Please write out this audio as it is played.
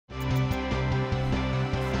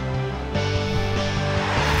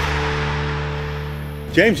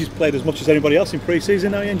James, you've played as much as anybody else in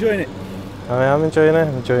pre-season. Are you enjoying it? I am enjoying it.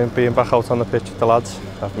 I'm enjoying being back out on the pitch with the lads.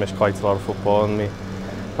 I've missed quite a lot of football in the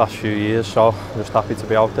last few years, so I'm just happy to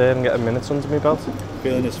be out there and getting minutes under my belt.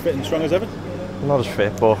 Feeling as fit and strong as ever? I'm not as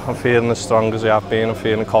fit, but I'm feeling as strong as I have been. I'm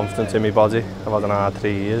feeling confident in my body. I've had an hard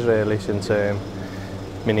 3 years really since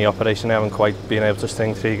my knee operation. I haven't quite been able to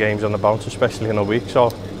string 3 games on the bounce, especially in a week. So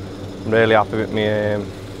I'm really happy with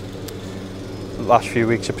me. Last few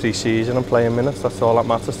weeks of pre-season and playing minutes, that's all that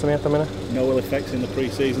matters to me at the minute. No ill effects in the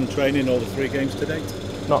pre-season training or the 3 games to date?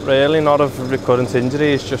 Not really, not of recurrent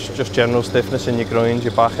injuries, just general stiffness in your groins,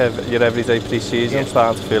 your back, your everyday pre-season. I'm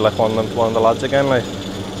starting to feel like one of the lads again, like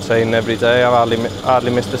training every day. I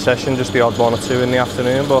hardly missed a session, just the odd 1 or 2 in the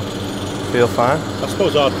afternoon, but I feel fine. I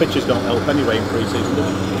suppose hard pitches don't help anyway in pre-season, do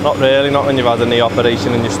they? Not really, not when you've had a knee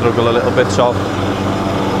operation and you struggle a little bit, so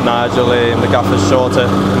Nigel, the gaffer's sort of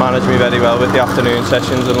managed me very well with the afternoon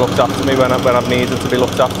sessions and looked after me when I've needed to be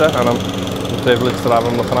looked after, and I'm privileged to have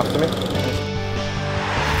him looking after me.